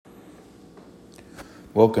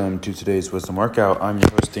Welcome to today's Wisdom Workout. I'm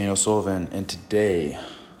your host, Daniel Sullivan, and today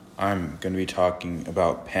I'm going to be talking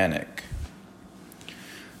about panic.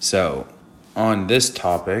 So, on this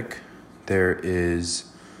topic, there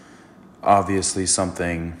is obviously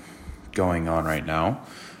something going on right now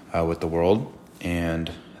with the world,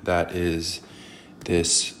 and that is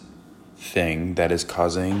this thing that is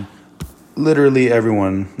causing literally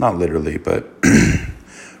everyone, not literally, but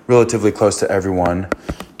relatively close to everyone,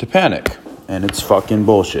 to panic. And it's fucking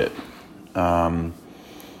bullshit. So I'm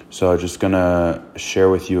just going to share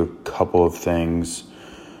with you a couple of things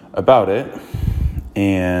about it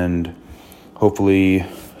and hopefully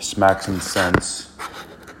smack some sense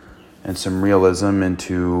and some realism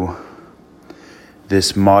into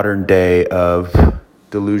this modern day of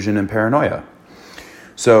delusion and paranoia.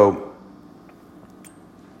 So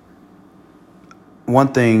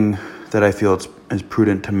one thing that I feel is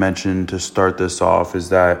prudent to mention to start this off is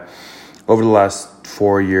that over the last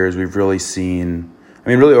 4 years, we've really seen,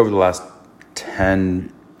 over the last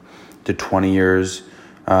 10 to 20 years,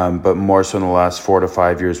 but more so in the last 4 to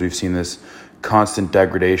 5 years, we've seen this constant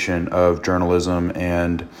degradation of journalism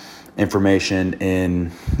and information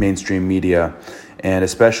in mainstream media. And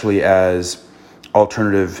especially as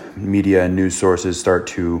alternative media and news sources start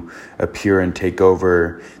to appear and take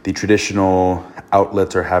over, the traditional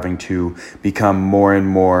outlets are having to become more and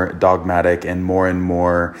more dogmatic and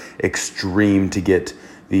more extreme to get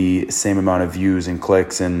the same amount of views and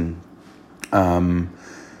clicks and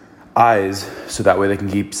eyes, so that way they can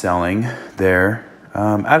keep selling their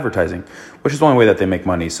advertising, which is the only way that they make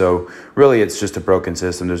money. So really, it's just a broken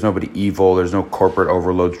system. There's nobody evil. There's no corporate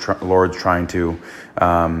overlords trying to,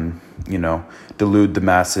 delude the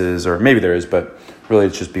masses, or maybe there is, but really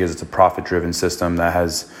it's just because it's a profit-driven system that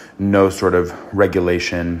has no sort of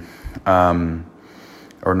regulation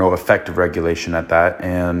or no effective regulation at that.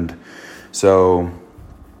 And so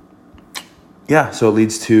it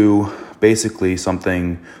leads to basically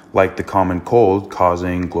something like the common cold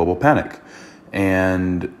causing global panic.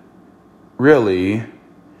 And really,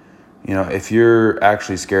 if you're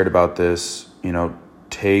actually scared about this,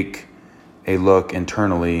 take a look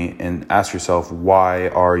internally and ask yourself, why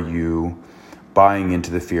are you buying into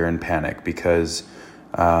the fear and panic? Because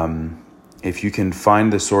if you can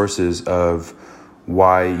find the sources of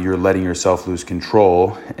why you're letting yourself lose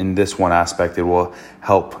control in this one aspect, it will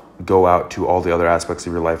help go out to all the other aspects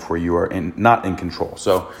of your life where you are not in control.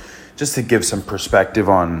 So just to give some perspective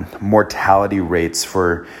on mortality rates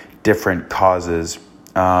for different causes,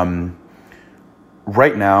 right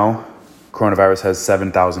now, coronavirus has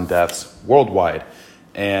 7,000 deaths worldwide,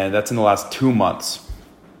 and that's in the last 2 months.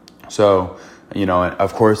 So,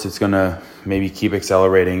 of course, it's going to maybe keep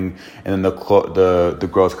accelerating, and then the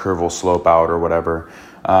growth curve will slope out or whatever.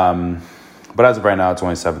 But as of right now, it's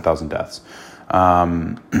only 7,000 deaths.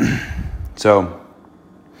 So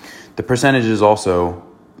the percentages also,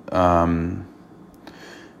 I'll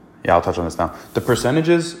touch on this now. The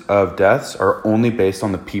percentages of deaths are only based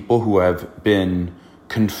on the people who have been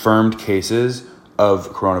confirmed cases of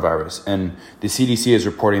coronavirus. And the CDC is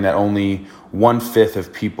reporting that only 1/5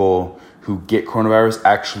 of people who get coronavirus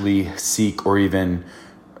actually seek or even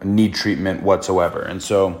need treatment whatsoever. And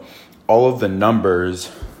so all of the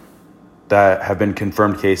numbers that have been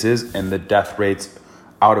confirmed cases and the death rates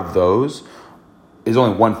out of those is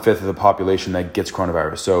only 1/5 of the population that gets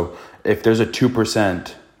coronavirus. So if there's a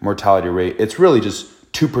 2% mortality rate, it's really just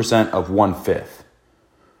 2% of 1/5,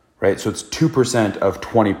 right? So it's 2% of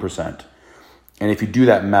 20%. And if you do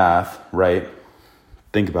that math, right,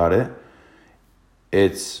 think about it,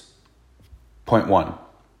 it's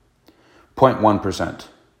 0.1%,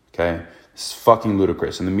 okay? It's fucking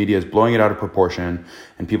ludicrous. And the media is blowing it out of proportion,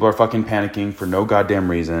 and people are fucking panicking for no goddamn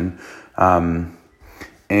reason. And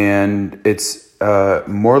it's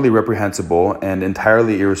morally reprehensible and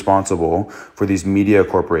entirely irresponsible for these media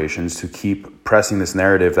corporations to keep pressing this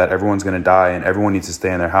narrative that everyone's going to die and everyone needs to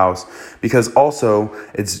stay in their house, because also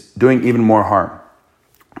it's doing even more harm.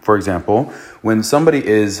 For example, when somebody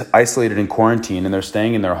is isolated in quarantine and they're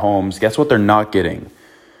staying in their homes, guess what they're not getting?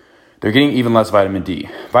 They're getting even less vitamin D.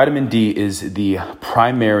 Vitamin D is the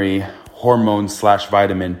primary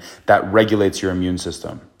hormone/vitamin that regulates your immune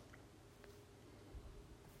system.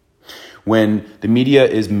 When the media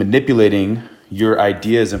is manipulating your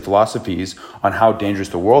ideas and philosophies on how dangerous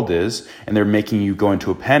the world is, and they're making you go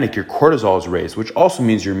into a panic, your cortisol is raised, which also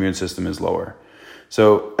means your immune system is lower.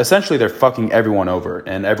 So essentially, they're fucking everyone over,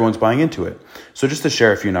 and everyone's buying into it. So just to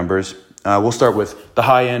share a few numbers, we'll start with the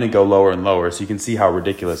high end and go lower and lower, so you can see how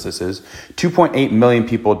ridiculous this is. 2.8 million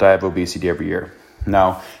people die of obesity every year.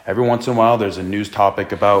 Now, every once in a while, there's a news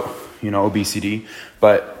topic about, obesity,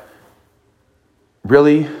 but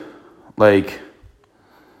really, like,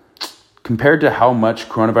 compared to how much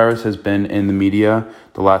coronavirus has been in the media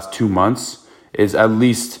the last 2 months, is at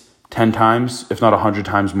least 10 times, if not 100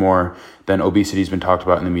 times more than obesity has been talked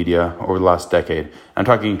about in the media over the last decade. I'm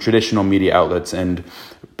talking traditional media outlets and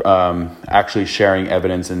actually sharing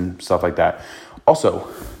evidence and stuff like that. Also,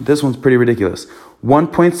 this one's pretty ridiculous.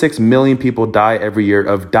 1.6 million people die every year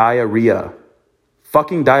of diarrhea.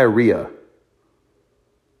 Fucking diarrhea.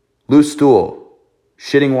 Loose stool.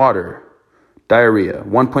 Shitting water. Diarrhea.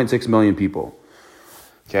 1.6 million people.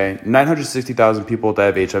 Okay, 960,000 people die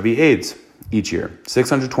of HIV/AIDS each year.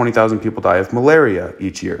 620,000 people die of malaria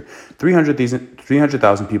each year.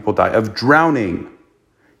 300,000 people die of drowning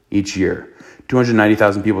each year.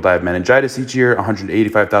 290,000 people die of meningitis each year.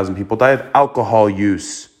 185,000 people die of alcohol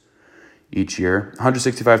use each year.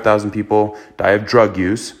 165,000 people die of drug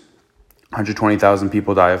use. 120,000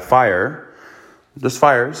 people die of fire. Just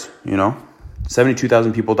fires,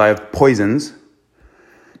 72,000 people die of poisons.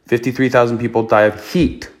 53,000 people die of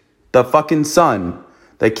heat. The fucking sun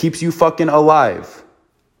that keeps you fucking alive.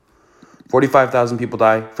 45,000 people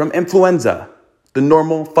die from influenza, the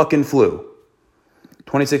normal fucking flu.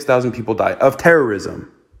 26,000 people die of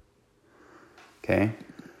terrorism. Okay?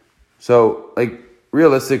 So, like,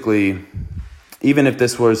 realistically, even if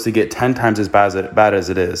this was to get 10 times as bad as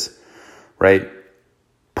it is, right?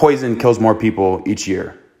 Poison kills more people each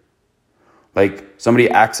year. Like, somebody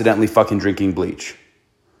accidentally fucking drinking bleach.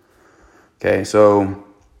 Okay, so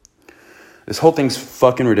this whole thing's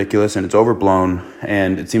fucking ridiculous and it's overblown,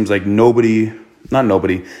 and it seems like not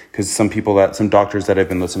nobody, because some doctors that I've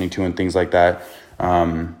been listening to and things like that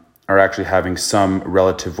are actually having some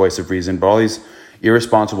relative voice of reason, but all these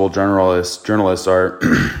irresponsible journalists are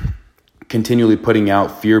continually putting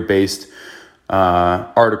out fear-based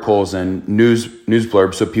articles and news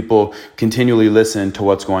blurbs, so people continually listen to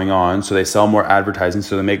what's going on, so they sell more advertising,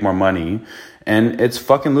 so they make more money, and it's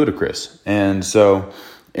fucking ludicrous. And so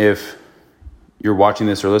if you're watching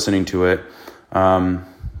this or listening to it,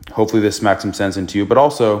 hopefully this smacks some sense into you. But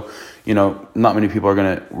also, not many people are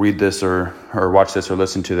going to read this or watch this or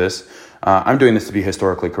listen to this. I'm doing this to be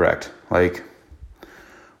historically correct. Like,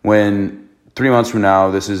 when 3 months from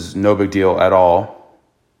now, this is no big deal at all,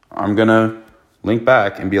 I'm going to link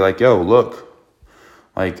back and be like, yo, look,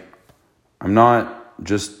 like, I'm not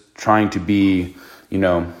just trying to be,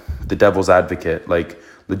 the devil's advocate. Like,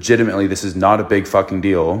 legitimately, this is not a big fucking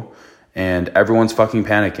deal. And everyone's fucking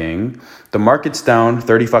panicking. The market's down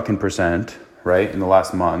 30%, right, in the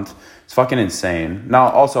last month. It's fucking insane. Now,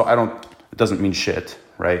 also, it doesn't mean shit,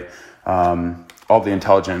 right? All the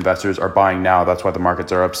intelligent investors are buying now. That's why the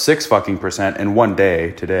markets are up 6% in one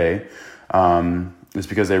day today. It's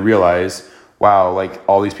because they realize, wow, like,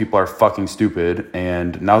 all these people are fucking stupid,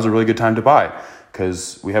 and now's a really good time to buy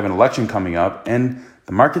because we have an election coming up, and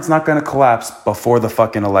the market's not going to collapse before the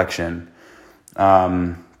fucking election.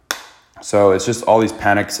 So it's just all these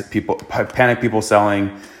panic people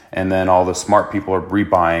selling, and then all the smart people are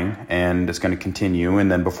rebuying, and it's going to continue.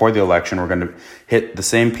 And then before the election, we're going to hit the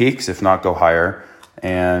same peaks, if not go higher.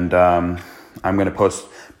 And I'm going to post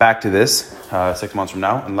back to this 6 months from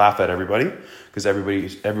now and laugh at everybody, because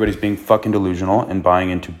everybody's being fucking delusional and buying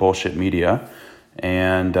into bullshit media.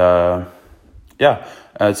 And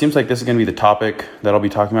it seems like this is going to be the topic that I'll be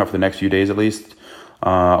talking about for the next few days at least.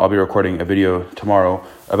 I'll be recording a video tomorrow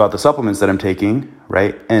about the supplements that I'm taking,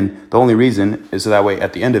 right? And the only reason is so that way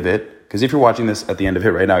at the end of it, because if you're watching this at the end of it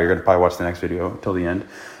right now, you're going to probably watch the next video till the end.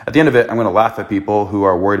 At the end of it, I'm going to laugh at people who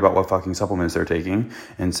are worried about what fucking supplements they're taking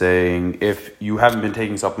and saying, if you haven't been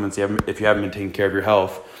taking supplements, if you haven't been taking care of your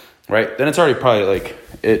health, right, then it's already probably like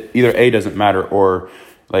it either A, doesn't matter, or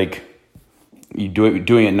like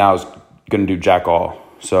doing it now is going to do jack all.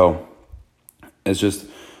 So it's just,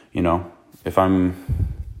 if I'm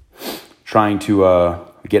trying to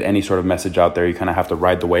get any sort of message out there, you kind of have to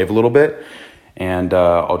ride the wave a little bit, and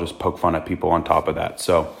I'll just poke fun at people on top of that.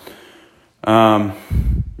 So, and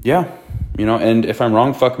if I'm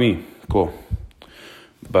wrong, fuck me, cool.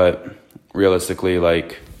 But realistically,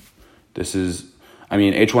 like,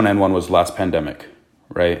 H1N1 was the last pandemic,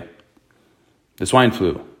 right? The swine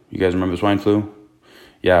flu. You guys remember the swine flu?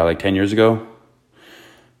 Yeah, like 10 years ago.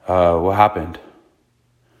 What happened?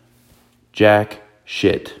 Jack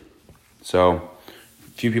shit. So,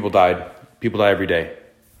 few people died. People die every day,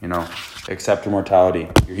 accept your mortality.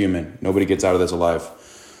 You're human. Nobody gets out of this alive.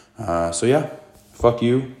 Fuck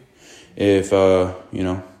you if,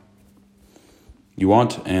 you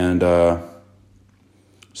want, and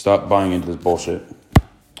stop buying into this bullshit.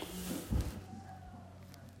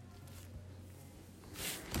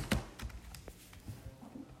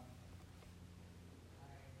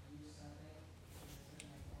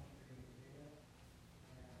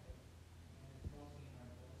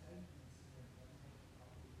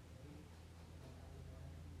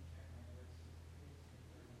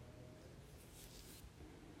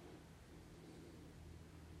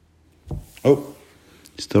 Oh,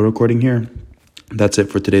 still recording here. That's it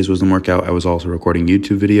for today's Wisdom Workout. I was also recording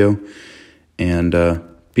YouTube video. And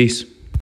peace.